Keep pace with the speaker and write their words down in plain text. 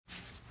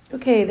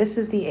Okay, this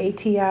is the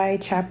ATI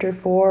Chapter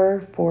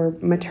 4 for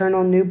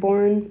maternal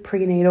newborn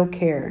prenatal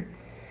care.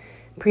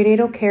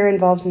 Prenatal care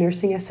involves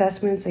nursing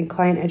assessments and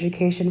client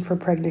education for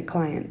pregnant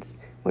clients.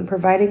 When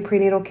providing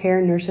prenatal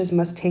care, nurses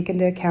must take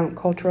into account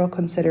cultural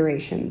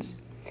considerations.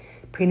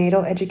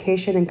 Prenatal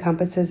education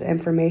encompasses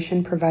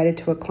information provided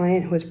to a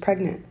client who is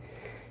pregnant.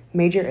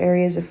 Major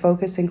areas of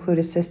focus include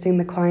assisting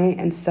the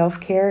client in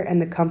self-care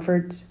and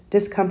the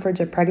discomforts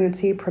of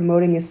pregnancy,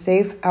 promoting a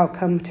safe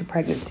outcome to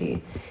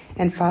pregnancy,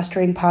 and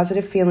fostering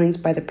positive feelings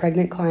by the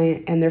pregnant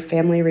client and their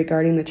family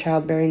regarding the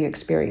childbearing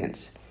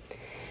experience.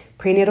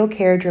 Prenatal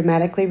care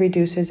dramatically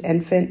reduces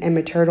infant and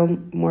maternal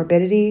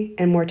morbidity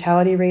and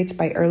mortality rates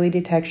by early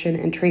detection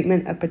and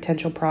treatment of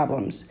potential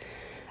problems.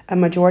 A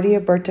majority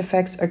of birth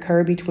defects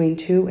occur between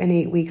 2 and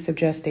 8 weeks of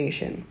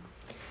gestation.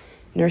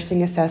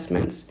 Nursing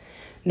assessments.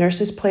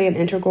 Nurses play an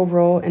integral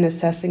role in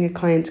assessing a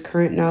client's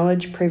current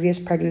knowledge, previous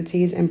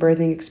pregnancies, and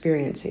birthing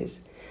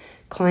experiences.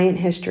 Client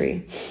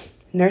history.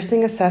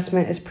 Nursing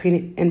assessment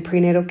in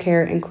prenatal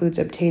care includes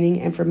obtaining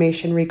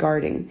information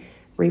regarding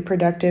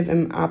reproductive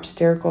and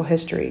obstetrical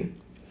history,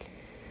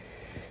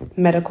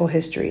 medical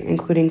history,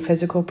 including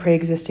physical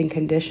pre-existing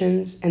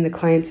conditions and the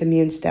client's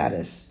immune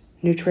status,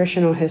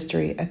 nutritional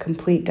history. A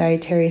complete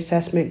dietary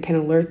assessment can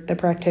alert the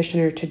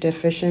practitioner to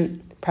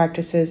deficient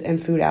practices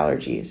and food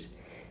allergies.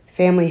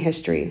 Family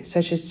history,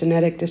 such as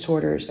genetic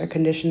disorders or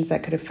conditions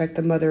that could affect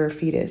the mother or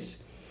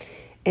fetus.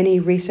 Any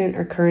recent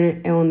or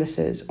current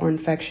illnesses or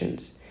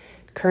infections.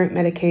 Current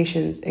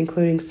medications,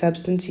 including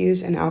substance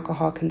use and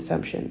alcohol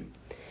consumption.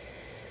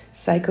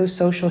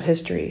 Psychosocial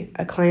history,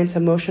 a client's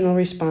emotional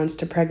response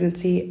to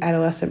pregnancy,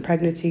 adolescent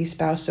pregnancy,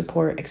 spouse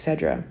support,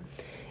 etc.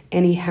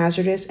 Any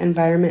hazardous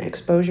environment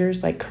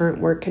exposures like current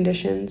work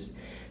conditions,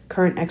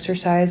 current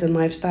exercise and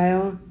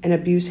lifestyle, and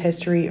abuse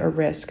history or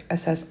risk.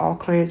 Assess all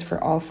clients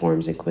for all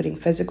forms, including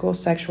physical,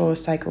 sexual, or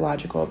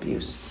psychological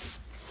abuse.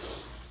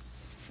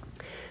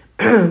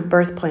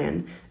 Birth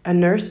plan. A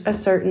nurse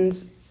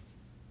ascertains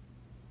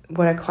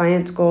what a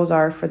client's goals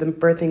are for the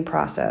birthing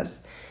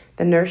process.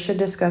 The nurse should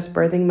discuss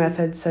birthing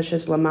methods such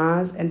as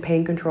Lamaze and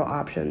pain control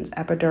options,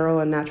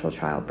 epidural, and natural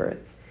childbirth.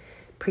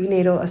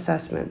 Prenatal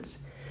assessments.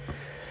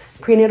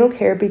 Prenatal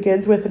care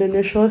begins with an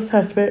initial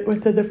assessment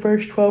within the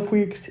first 12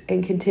 weeks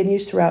and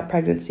continues throughout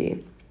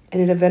pregnancy.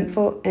 In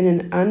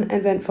an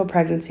uneventful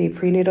pregnancy,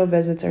 prenatal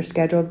visits are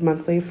scheduled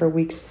monthly for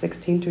weeks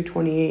 16 through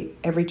 28,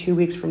 every 2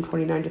 weeks from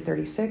 29 to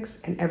 36,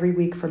 and every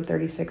week from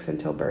 36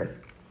 until birth.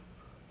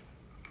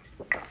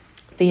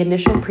 The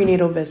initial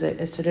prenatal visit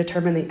is to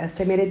determine the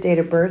estimated date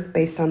of birth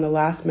based on the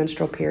last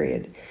menstrual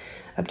period.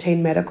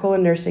 Obtain medical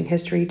and nursing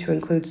history to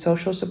include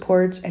social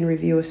supports and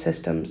review of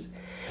systems.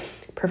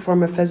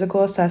 Perform a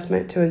physical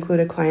assessment to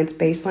include a client's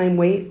baseline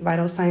weight,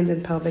 vital signs,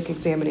 and pelvic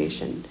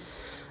examination.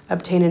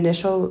 Obtain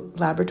initial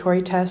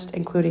laboratory tests,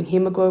 including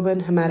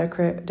hemoglobin,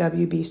 hematocrit,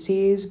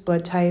 WBCs,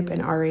 blood type,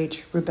 and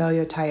Rh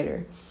rubella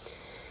titer.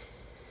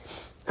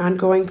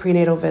 Ongoing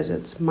prenatal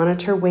visits.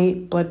 Monitor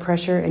weight, blood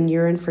pressure, and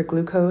urine for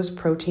glucose,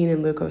 protein,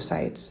 and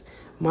leukocytes.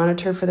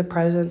 Monitor for the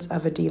presence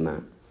of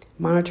edema.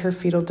 Monitor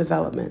fetal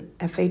development.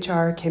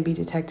 FHR can be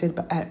detected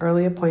at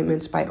early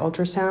appointments by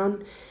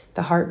ultrasound.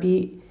 The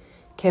heartbeat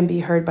can be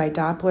heard by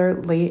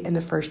Doppler late in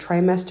the first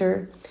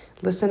trimester.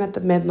 Listen at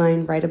the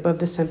midline right above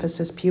the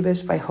symphysis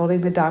pubis by holding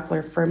the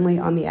Doppler firmly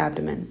on the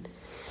abdomen.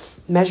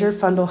 Measure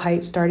fundal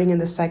height starting in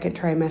the second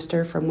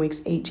trimester from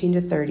weeks 18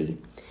 to 30.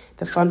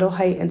 The fundal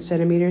height in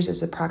centimeters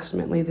is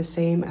approximately the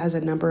same as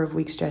a number of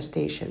weeks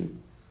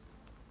gestation.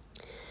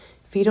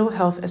 Fetal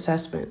health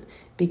assessment.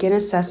 Begin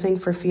assessing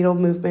for fetal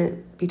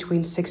movement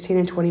between 16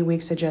 and 20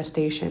 weeks of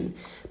gestation.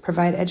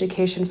 Provide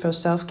education for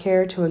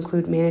self-care to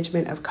include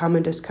management of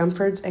common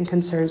discomforts and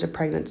concerns of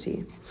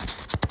pregnancy.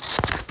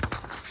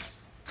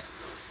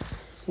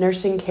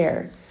 Nursing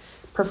care.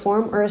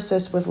 Perform or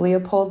assist with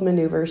Leopold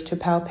maneuvers to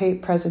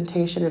palpate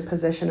presentation and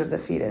position of the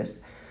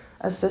fetus.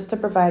 Assist the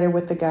provider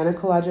with the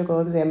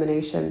gynecological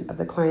examination of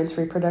the client's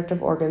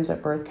reproductive organs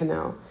at birth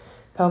canal.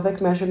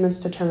 Pelvic measurements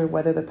determine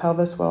whether the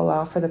pelvis will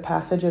allow for the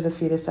passage of the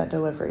fetus at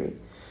delivery.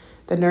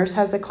 The nurse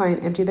has the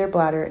client empty their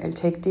bladder and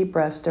take deep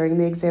breaths during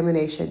the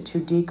examination to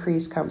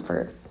decrease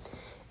comfort.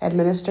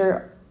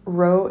 Administer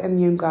Rho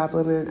immune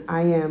globulin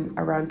IM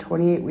around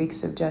 28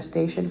 weeks of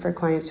gestation for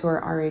clients who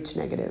are Rh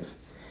negative.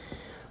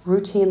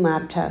 Routine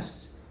lab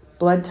tests.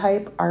 Blood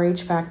type, Rh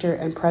factor,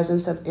 and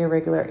presence of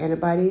irregular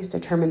antibodies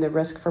determine the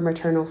risk for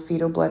maternal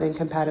fetal blood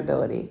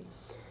incompatibility.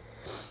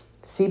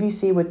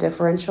 CBC with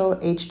differential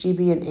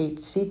HGB and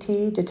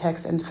HCT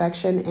detects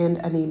infection and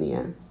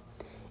anemia.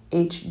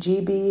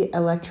 HGB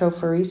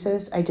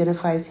electrophoresis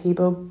identifies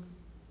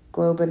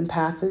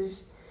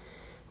hemoglobinopathies.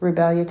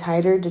 Rubella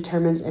titer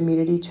determines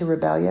immunity to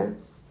rubella.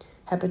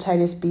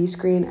 Hepatitis B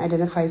screen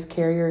identifies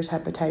carriers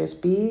hepatitis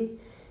B.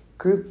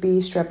 Group B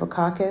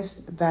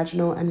streptococcus,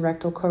 vaginal and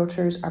rectal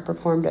cultures are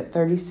performed at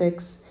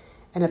 36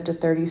 and up to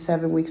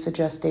 37 weeks of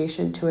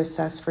gestation to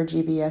assess for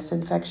GBS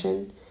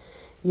infection.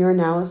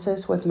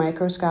 Urinalysis with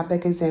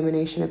microscopic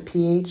examination of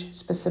pH,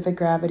 specific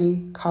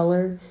gravity,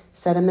 color,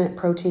 sediment,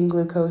 protein,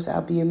 glucose,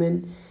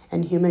 albumin,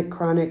 and humic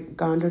chronic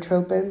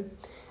gonadotropin.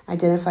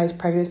 identifies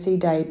pregnancy,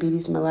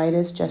 diabetes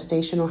mellitus,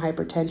 gestational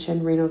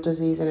hypertension, renal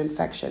disease, and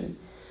infection.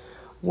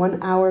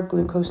 1 hour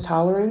glucose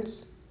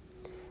tolerance,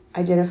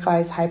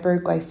 identifies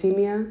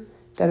hyperglycemia,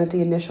 done at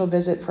the initial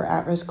visit for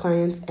at-risk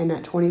clients and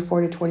at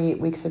 24 to 28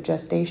 weeks of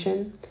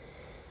gestation.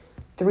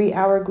 3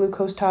 hour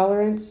glucose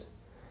tolerance,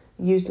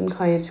 used in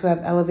clients who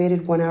have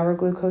elevated 1 hour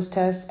glucose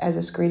tests as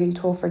a screening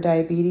tool for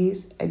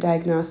diabetes. A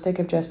diagnostic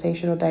of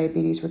gestational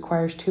diabetes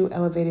requires 2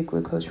 elevated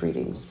glucose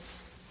readings.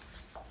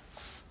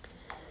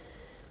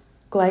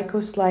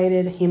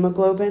 Glycosylated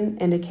hemoglobin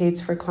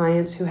indicates for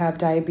clients who have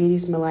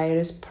diabetes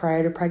mellitus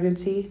prior to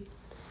pregnancy.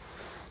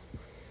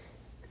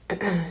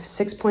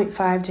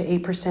 6.5 to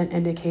 8%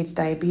 indicates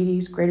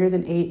diabetes. Greater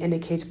than 8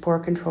 indicates poor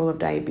control of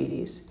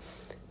diabetes.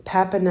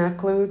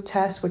 Papinaclo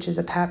test, which is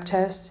a Pap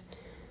test,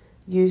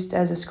 used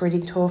as a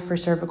screening tool for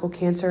cervical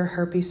cancer,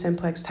 herpes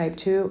simplex type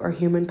 2, or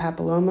human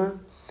papilloma.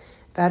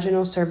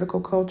 Vaginal cervical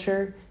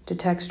culture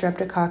detects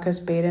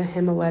streptococcus beta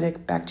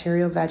hemolytic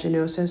bacterial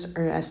vaginosis,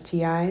 or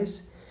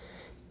STIs.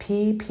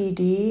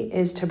 PPD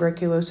is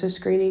tuberculosis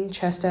screening,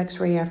 chest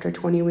x-ray after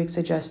 20 weeks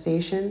of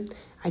gestation,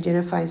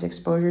 identifies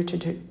exposure to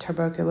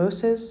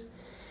tuberculosis.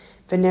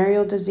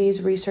 Venereal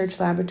disease research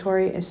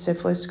laboratory is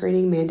syphilis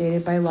screening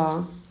mandated by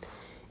law.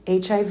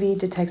 HIV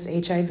detects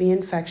HIV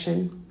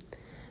infection.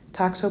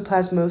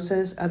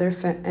 Toxoplasmosis, other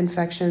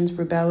infections,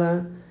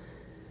 rubella,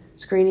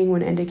 screening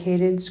when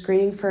indicated,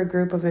 screening for a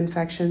group of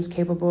infections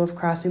capable of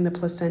crossing the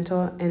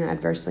placenta and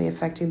adversely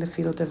affecting the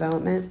fetal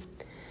development.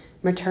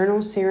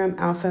 Maternal serum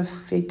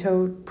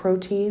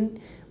alpha-fetoprotein,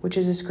 which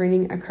is a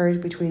screening occurs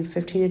between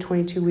 15 to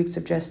 22 weeks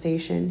of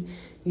gestation,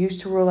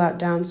 used to rule out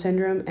Down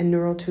syndrome and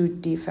neural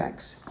tooth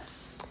defects.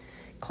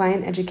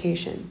 Client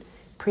education.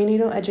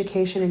 Prenatal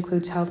education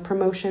includes health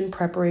promotion,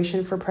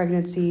 preparation for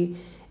pregnancy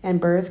and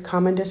birth,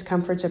 common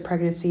discomforts of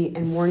pregnancy,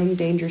 and warning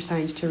danger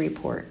signs to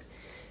report.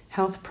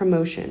 Health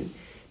promotion.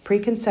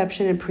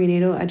 Preconception and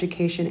prenatal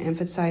education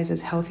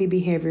emphasizes healthy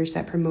behaviors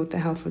that promote the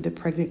health of the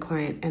pregnant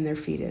client and their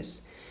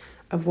fetus.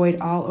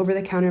 Avoid all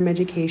over-the-counter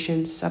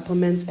medications,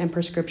 supplements, and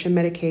prescription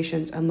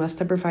medications unless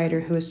the provider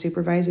who is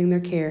supervising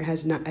their care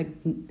has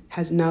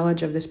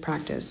knowledge of this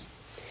practice.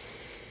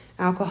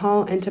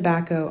 Alcohol and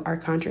tobacco are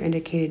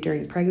contraindicated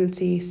during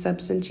pregnancy.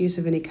 Substance use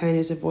of any kind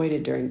is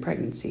avoided during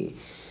pregnancy.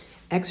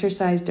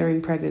 Exercise during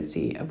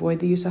pregnancy. Avoid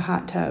the use of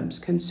hot tubs.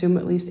 Consume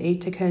at least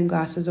 8 to 10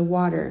 glasses of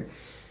water.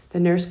 The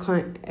nurse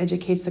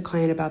educates the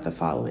client about the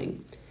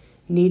following: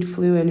 need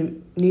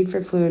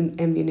for flu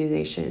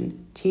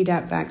immunization,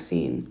 Tdap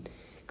vaccine,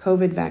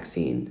 COVID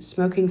vaccine,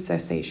 smoking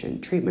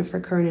cessation, treatment for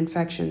current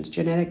infections,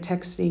 genetic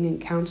testing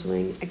and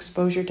counseling,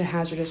 exposure to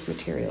hazardous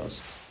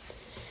materials.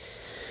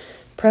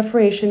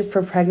 Preparation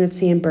for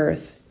pregnancy and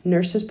birth.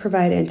 Nurses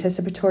provide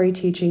anticipatory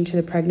teaching to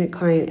the pregnant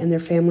client and their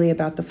family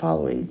about the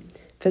following: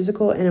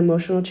 physical and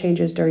emotional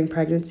changes during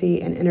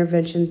pregnancy and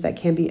interventions that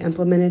can be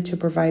implemented to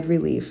provide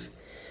relief.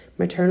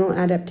 Maternal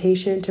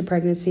adaptation to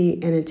pregnancy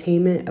and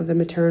attainment of the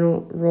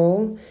maternal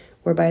role,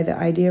 whereby the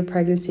idea of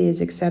pregnancy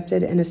is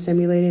accepted and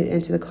assimilated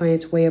into the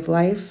client's way of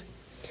life,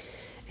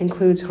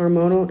 includes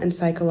hormonal and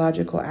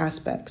psychological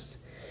aspects.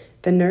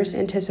 The nurse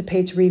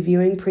anticipates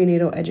reviewing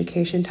prenatal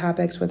education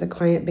topics with a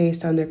client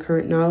based on their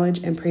current knowledge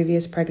and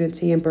previous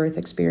pregnancy and birth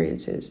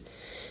experiences.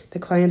 The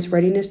client's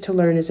readiness to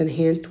learn is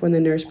enhanced when the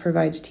nurse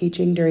provides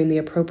teaching during the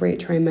appropriate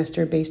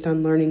trimester based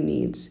on learning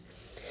needs.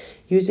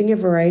 Using a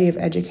variety of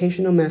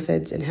educational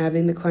methods and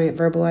having the client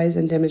verbalize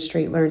and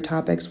demonstrate learned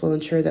topics will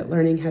ensure that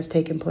learning has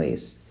taken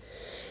place.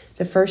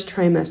 The first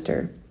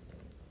trimester.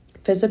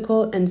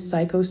 Physical and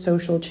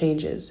psychosocial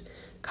changes.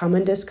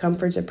 Common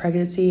discomforts of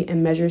pregnancy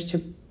and measures to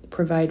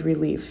provide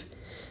relief.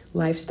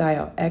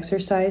 Lifestyle.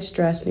 Exercise,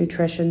 stress,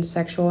 nutrition,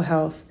 sexual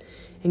health.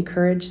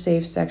 Encourage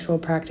safe sexual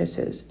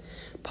practices.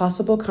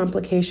 Possible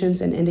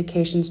complications and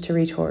indications to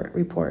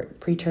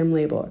report.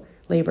 Preterm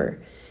labor.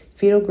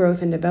 Fetal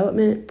growth and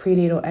development,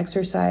 prenatal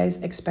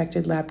exercise,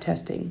 expected lab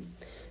testing.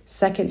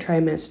 Second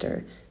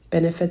trimester,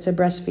 benefits of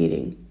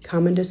breastfeeding,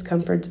 common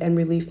discomforts and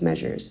relief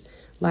measures,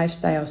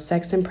 lifestyle,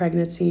 sex and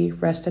pregnancy,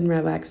 rest and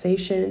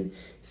relaxation,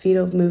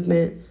 fetal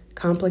movement,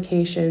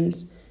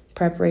 complications,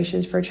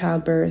 preparations for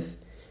childbirth,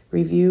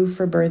 review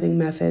for birthing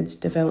methods,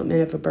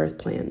 development of a birth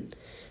plan.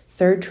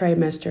 Third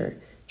trimester,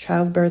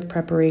 childbirth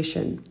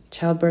preparation,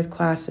 childbirth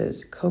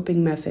classes,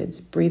 coping methods,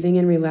 breathing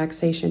and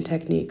relaxation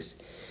techniques,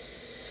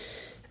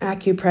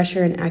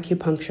 acupressure and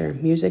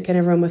acupuncture, music and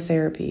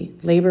aromatherapy,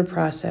 labor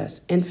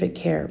process, infant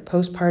care,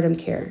 postpartum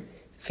care,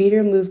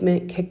 fetal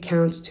movement, kick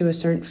counts to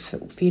assert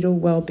fetal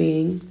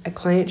well-being. A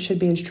client should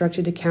be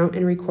instructed to count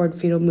and record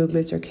fetal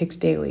movements or kicks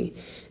daily.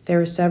 There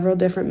are several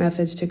different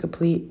methods to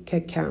complete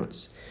kick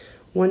counts.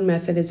 One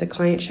method is a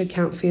client should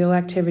count fetal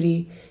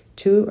activity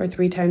 2 or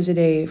 3 times a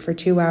day for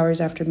 2 hours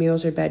after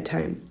meals or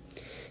bedtime.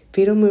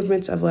 Fetal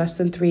movements of less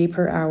than 3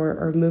 per hour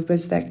or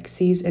movements that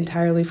cease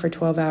entirely for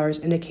 12 hours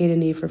indicate a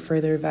need for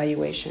further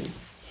evaluation.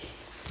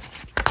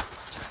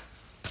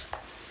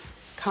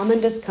 Common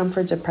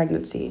discomforts of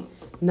pregnancy.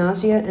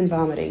 Nausea and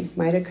vomiting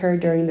might occur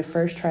during the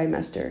first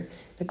trimester.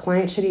 The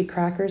client should eat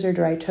crackers or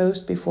dry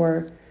toast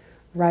before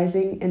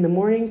rising in the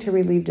morning to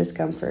relieve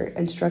discomfort.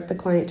 Instruct the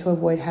client to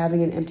avoid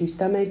having an empty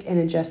stomach and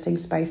ingesting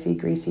spicy,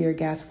 greasy, or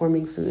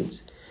gas-forming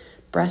foods.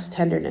 Breast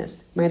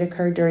tenderness might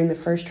occur during the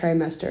first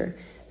trimester.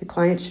 The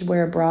client should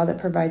wear a bra that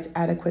provides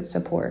adequate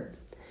support.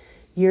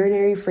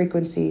 Urinary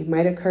frequency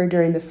might occur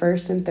during the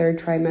first and third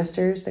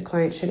trimesters. The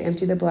client should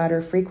empty the bladder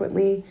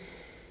frequently,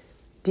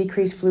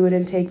 decrease fluid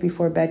intake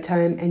before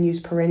bedtime, and use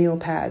perineal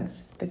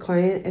pads. The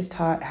client is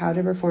taught how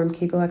to perform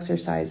Kegel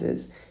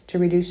exercises to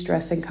reduce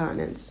stress and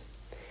incontinence.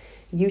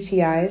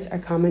 UTIs are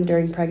common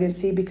during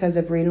pregnancy because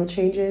of renal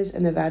changes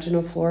and the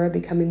vaginal flora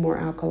becoming more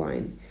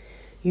alkaline.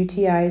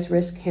 UTIs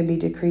risk can be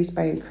decreased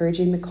by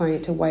encouraging the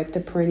client to wipe the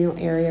perineal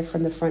area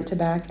from the front to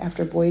back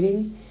after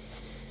voiding.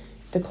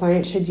 The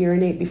client should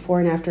urinate before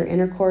and after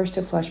intercourse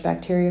to flush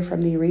bacteria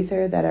from the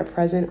urethra that are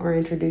present or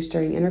introduced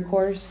during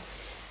intercourse.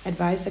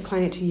 Advise the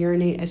client to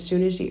urinate as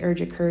soon as the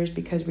urge occurs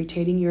because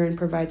retaining urine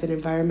provides an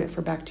environment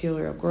for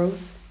bacterial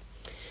growth.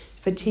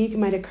 Fatigue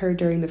might occur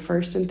during the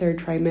first and third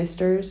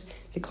trimesters.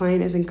 The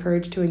client is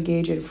encouraged to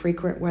engage in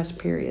frequent rest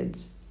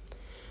periods.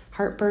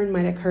 Heartburn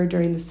might occur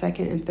during the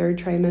second and third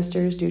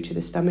trimesters due to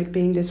the stomach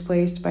being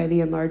displaced by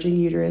the enlarging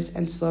uterus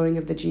and slowing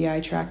of the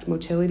GI tract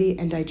motility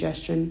and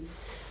digestion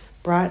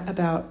brought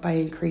about by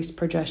increased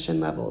progestin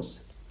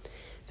levels.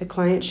 The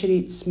client should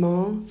eat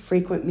small,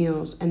 frequent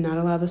meals and not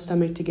allow the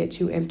stomach to get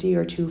too empty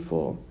or too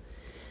full.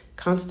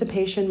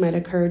 Constipation might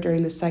occur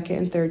during the second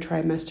and third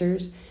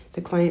trimesters.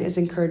 The client is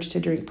encouraged to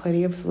drink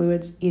plenty of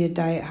fluids, eat a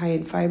diet high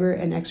in fiber,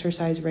 and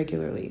exercise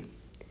regularly.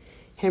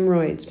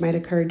 Hemorrhoids might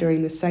occur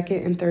during the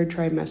second and third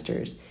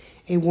trimesters.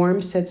 A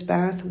warm sitz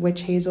bath,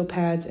 witch hazel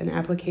pads, and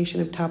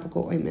application of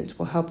topical ointments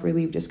will help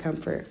relieve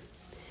discomfort.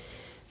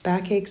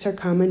 Backaches are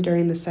common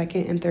during the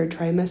second and third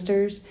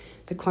trimesters.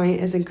 The client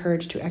is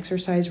encouraged to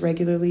exercise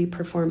regularly,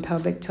 perform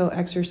pelvic tilt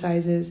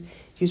exercises,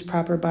 use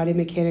proper body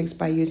mechanics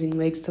by using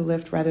legs to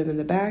lift rather than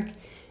the back,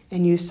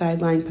 and use side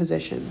lying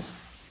positions.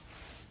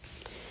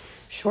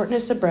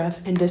 Shortness of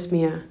breath and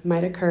dyspnea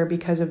might occur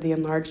because of the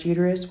enlarged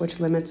uterus,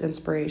 which limits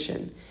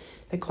inspiration.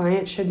 The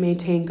client should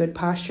maintain good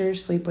posture,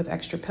 sleep with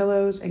extra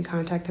pillows, and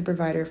contact the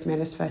provider if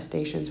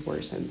manifestations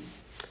worsen.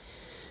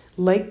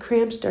 Leg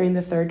cramps during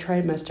the third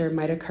trimester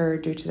might occur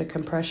due to the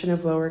compression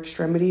of lower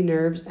extremity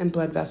nerves and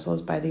blood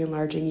vessels by the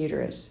enlarging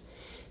uterus.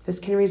 This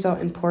can result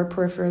in poor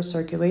peripheral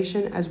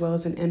circulation as well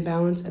as an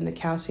imbalance in the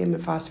calcium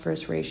and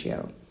phosphorus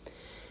ratio.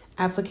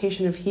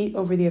 Application of heat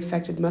over the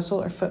affected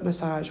muscle or foot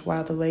massage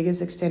while the leg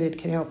is extended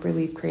can help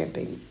relieve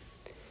cramping.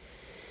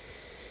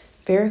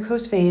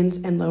 Varicose veins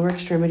and lower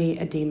extremity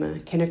edema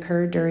can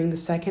occur during the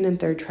second and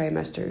third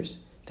trimesters.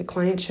 The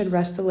client should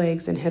rest the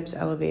legs and hips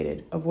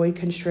elevated, avoid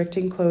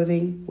constricting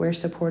clothing, wear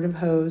supportive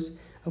hose,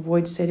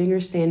 avoid sitting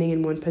or standing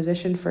in one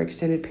position for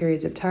extended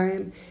periods of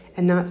time,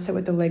 and not sit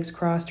with the legs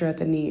crossed or at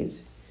the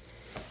knees.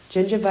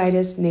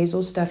 Gingivitis,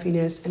 nasal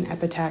stuffiness, and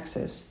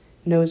epistaxis,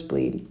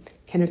 nosebleed,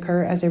 can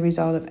occur as a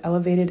result of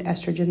elevated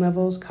estrogen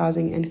levels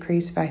causing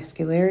increased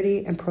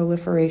vascularity and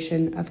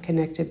proliferation of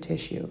connective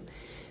tissue.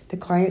 The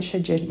client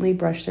should gently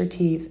brush their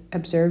teeth,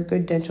 observe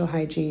good dental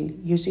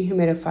hygiene, use a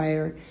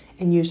humidifier,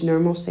 and use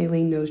normal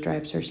saline nose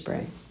drops or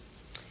spray.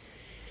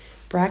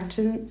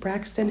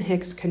 Braxton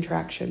Hicks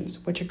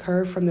contractions, which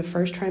occur from the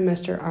first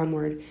trimester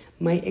onward,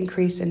 might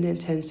increase in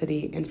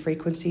intensity and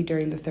frequency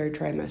during the third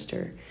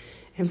trimester.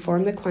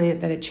 Inform the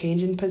client that a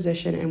change in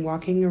position and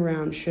walking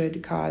around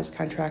should cause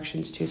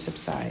contractions to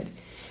subside.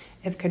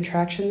 If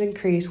contractions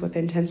increase with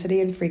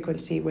intensity and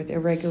frequency with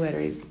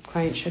irregularity, the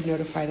client should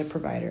notify the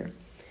provider.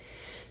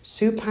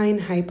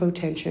 Supine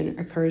hypotension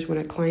occurs when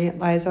a client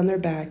lies on their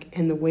back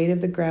and the weight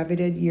of the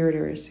gravid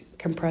uterus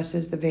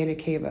compresses the vena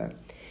cava.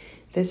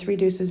 This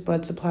reduces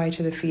blood supply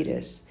to the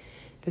fetus.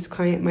 This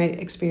client might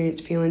experience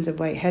feelings of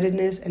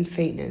lightheadedness and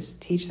faintness.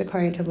 Teach the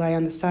client to lie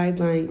on the side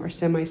lying or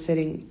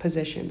semi-sitting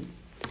position.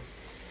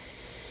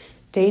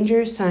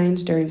 Dangerous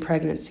signs during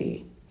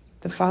pregnancy.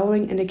 The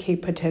following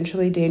indicate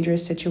potentially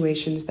dangerous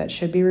situations that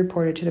should be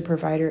reported to the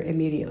provider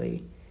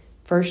immediately.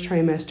 First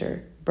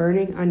trimester,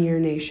 burning on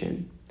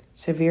urination,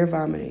 severe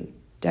vomiting,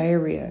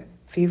 diarrhea,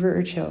 fever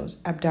or chills,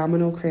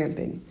 abdominal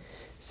cramping.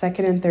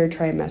 Second and third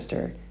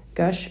trimester,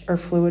 gush or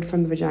fluid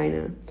from the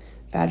vagina,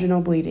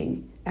 vaginal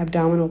bleeding,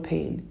 abdominal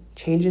pain,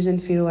 changes in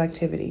fetal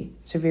activity,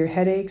 severe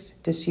headaches,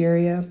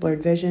 dysuria,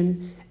 blurred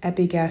vision,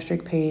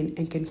 epigastric pain,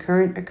 and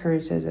concurrent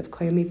occurrences of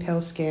clammy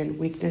pale skin,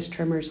 weakness,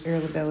 tremors,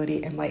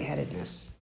 irritability, and lightheadedness.